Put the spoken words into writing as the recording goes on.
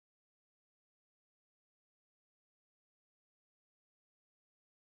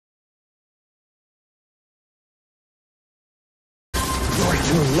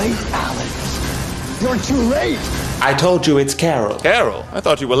You're late, Alan. You're too late. I told you it's Carol. Carol? I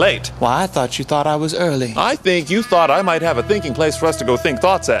thought you were late. Well, I thought you thought I was early. I think you thought I might have a thinking place for us to go think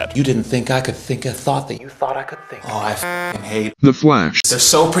thoughts at. You didn't think I could think a thought that you thought I could think. Oh, I f***ing hate The Flash. They're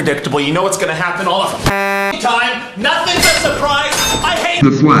so predictable. You know what's gonna happen all the time. Nothing's a surprise. I hate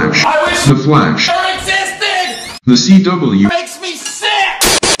The Flash. I wish The Flash. never existed. The CW. Makes me sick.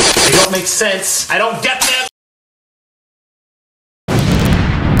 They don't make sense. I don't get them.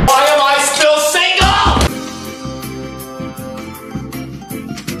 Why am I still single?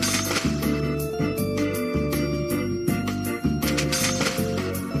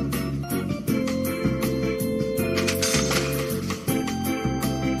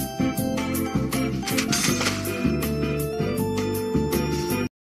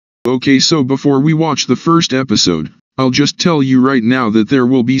 Okay, so before we watch the first episode, I'll just tell you right now that there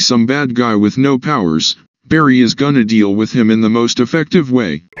will be some bad guy with no powers. Barry is gonna deal with him in the most effective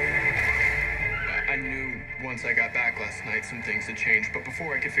way. I knew once I got back last night some things had changed, but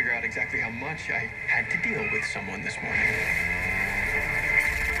before I could figure out exactly how much, I had to deal with someone this morning.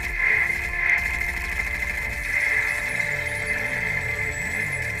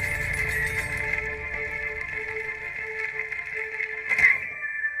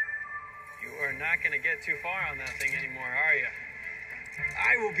 You are not going to get too far on that thing anymore, are you?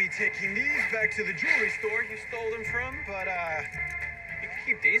 I will be taking these back to the jewelry store you stole them from, but you can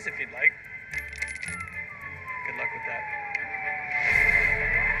keep these if you'd like. Good luck with that.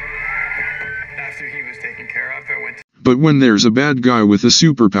 After he was taken care of, I went to... But when there's a bad guy with a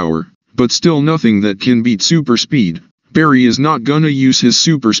superpower, but still nothing that can beat super speed, Barry is not gonna use his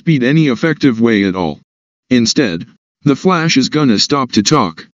super speed any effective way at all. Instead, the Flash is gonna stop to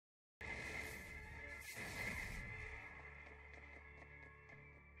talk.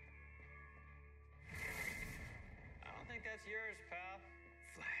 That's yours, pal.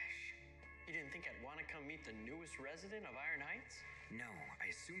 Flash, you didn't think I'd want to come meet the newest resident of Iron Heights? No, I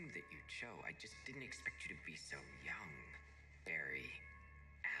assumed that you'd show. I just didn't expect you to be so young, Barry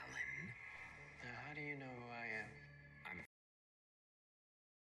Allen. Now, how do you know who I am?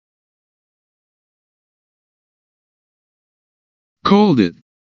 Called it.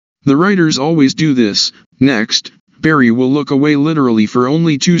 The writers always do this. Next, Barry will look away literally for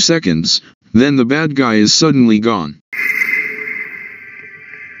only 2 seconds, then the bad guy is suddenly gone.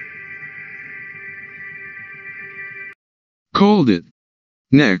 Called it.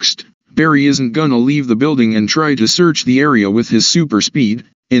 Next, Barry isn't gonna leave the building and try to search the area with his super speed.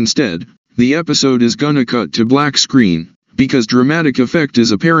 Instead, the episode is gonna cut to black screen, because dramatic effect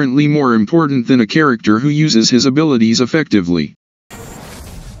is apparently more important than a character who uses his abilities effectively.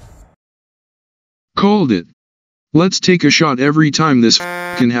 Called it. Let's take a shot every time this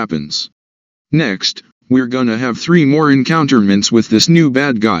f***ing happens. Next, we're gonna have 3 more encounterments with this new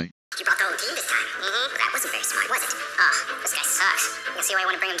bad guy. You brought the whole team this time. That wasn't very smart, was it? Oh, this guy sucks. You can see why I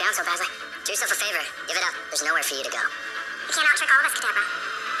want to bring him down so badly. Do yourself a favor. Give it up. There's nowhere for you to go. You can't out-trick all of us, Kadabra.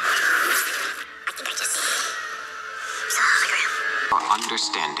 I think I just saw a hologram. For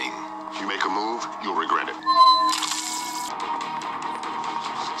understanding. If you make a move, you'll regret it.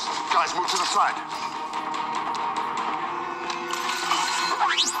 Guys, move to the side.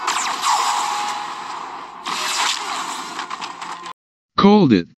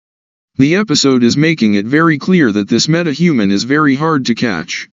 Called it. The episode is making it very clear that this meta-human is very hard to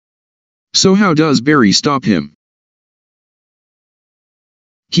catch. So how does Barry stop him?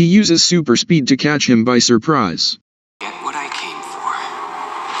 He uses super speed to catch him by surprise. Get what I came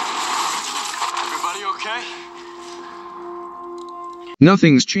Everybody okay?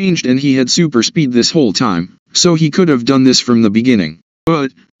 Nothing's changed and he had super speed this whole time, so he could have done this from the beginning.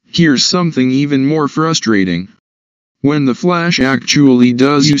 But, here's something even more frustrating. When the Flash actually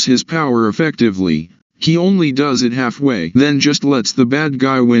does use his power effectively, he only does it halfway, then just lets the bad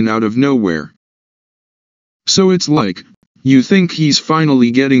guy win out of nowhere. So it's like, you think he's finally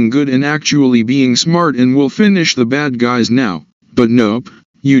getting good and actually being smart and will finish the bad guys now, but nope,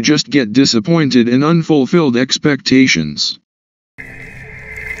 you just get disappointed and unfulfilled expectations.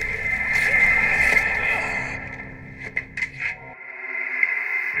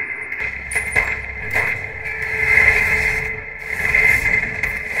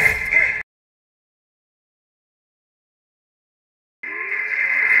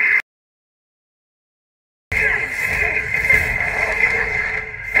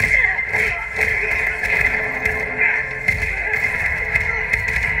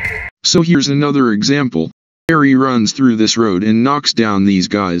 So here's another example. Barry runs through this road and knocks down these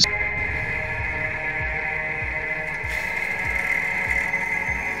guys.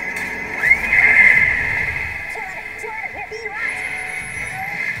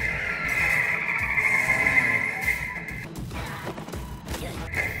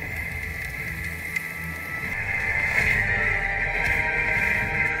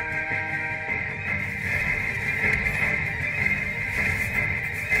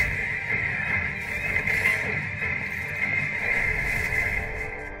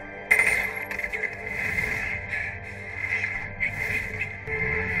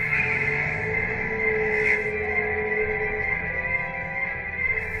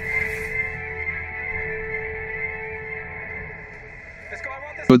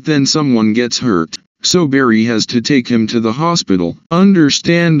 But then someone gets hurt, so Barry has to take him to the hospital.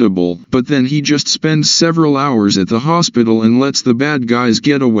 Understandable, but then he just spends several hours at the hospital and lets the bad guys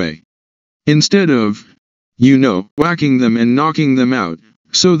get away. Instead of, you know, whacking them and knocking them out,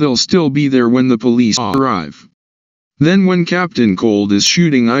 so they'll still be there when the police arrive. Then when Captain Cold is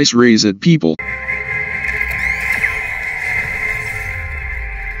shooting ice rays at people,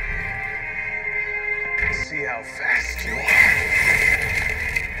 See how fast you are.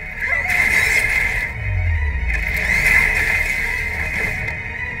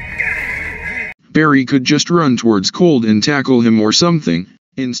 Barry could just run towards Cold and tackle him or something,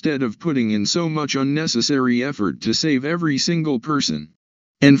 instead of putting in so much unnecessary effort to save every single person.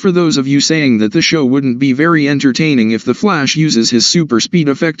 And for those of you saying that the show wouldn't be very entertaining if the Flash uses his super speed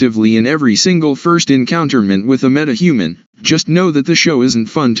effectively in every single first encounterment with a metahuman, just know that the show isn't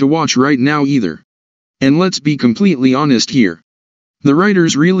fun to watch right now either. And let's be completely honest here. The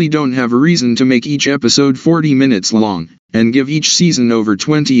writers really don't have a reason to make each episode 40 minutes long, and give each season over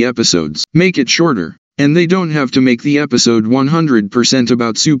 20 episodes. Make it shorter, and they don't have to make the episode 100%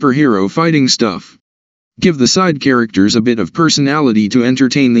 about superhero fighting stuff. Give the side characters a bit of personality to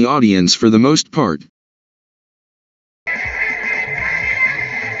entertain the audience for the most part. You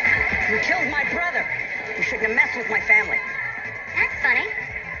killed my brother. You shouldn't have messed with my family. That's funny.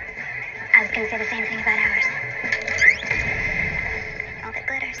 I was gonna say the same thing about ours. All that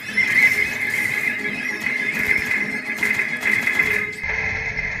glitters.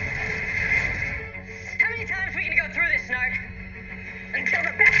 How many times are we gonna go through this, Snart? Until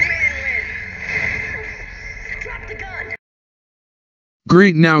the best man wins. Drop the gun.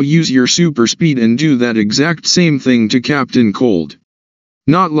 Great, now use your super speed and do that exact same thing to Captain Cold.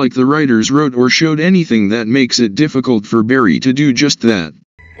 Not like the writers wrote or showed anything that makes it difficult for Barry to do just that.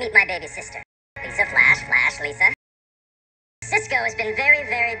 Meet my baby sister. Lisa, Flash, Lisa. Cisco has been very,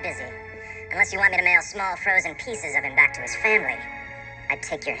 very busy. Unless you want me to mail small frozen pieces of him back to his family, I'd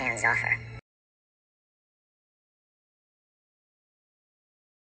take your hands off her.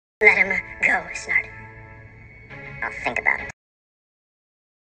 Let him go, Snart. I'll think about it.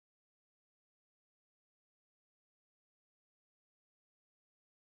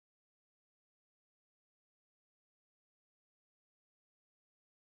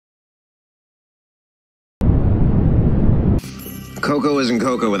 Cocoa isn't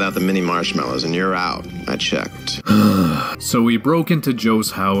cocoa without the mini marshmallows, and you're out. I checked. So we broke into Joe's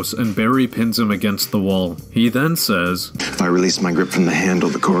house, and Barry pins him against the wall. He then says, If I release my grip from the handle,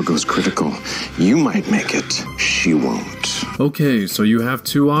 the core goes critical. You might make it. She won't. Okay, so you have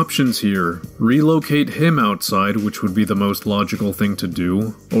two options here. Relocate him outside, which would be the most logical thing to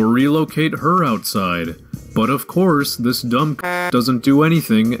do, or relocate her outside. But of course, this dumb doesn't do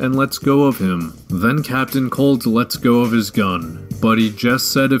anything and lets go of him. Then Captain Cold lets go of his gun. But he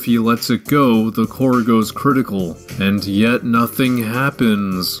just said if he lets it go, the core goes critical. And yet nothing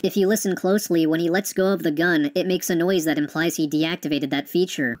happens. If you listen closely, when he lets go of the gun, it makes a noise that implies he deactivated that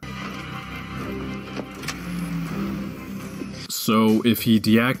feature. So, if he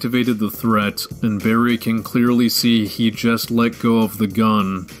deactivated the threat, and Barry can clearly see he just let go of the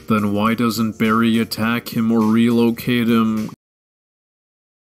gun, then why doesn't Barry attack him or relocate him?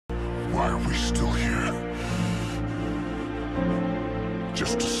 Why are we still here?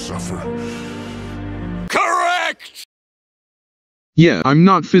 Just to suffer? Correct! Yeah, I'm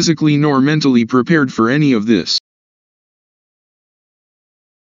not physically nor mentally prepared for any of this.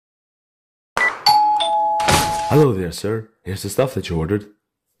 Hello there, sir. Here's the stuff that you ordered.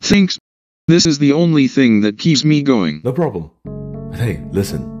 Thanks. This is the only thing that keeps me going. No problem. But hey,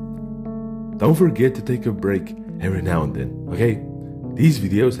 listen. Don't forget to take a break every now and then, okay? These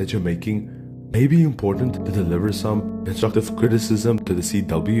videos that you're making may be important to deliver some constructive criticism to the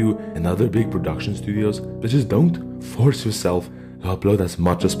CW and other big production studios, but just don't force yourself to upload as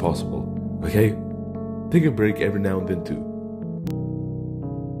much as possible, okay? Take a break every now and then too.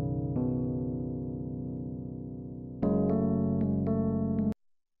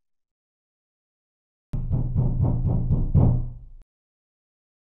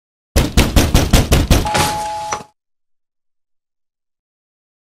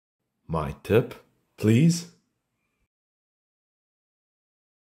 My tip, please?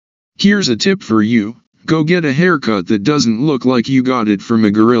 Here's a tip for you. Go get a haircut that doesn't look like you got it from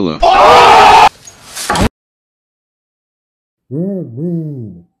a gorilla.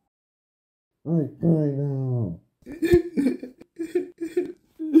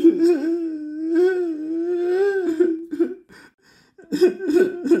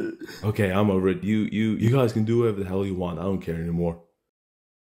 Okay, I'm over it. You guys can do whatever the hell you want. I don't care anymore.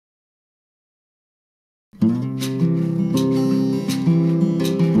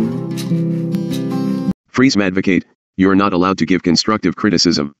 Freeze Madvocate, you're not allowed to give constructive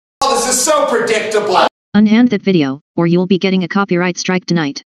criticism. Oh, this is so predictable! Unhand that video, or you'll be getting a copyright strike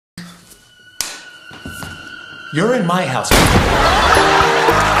tonight. You're in my house.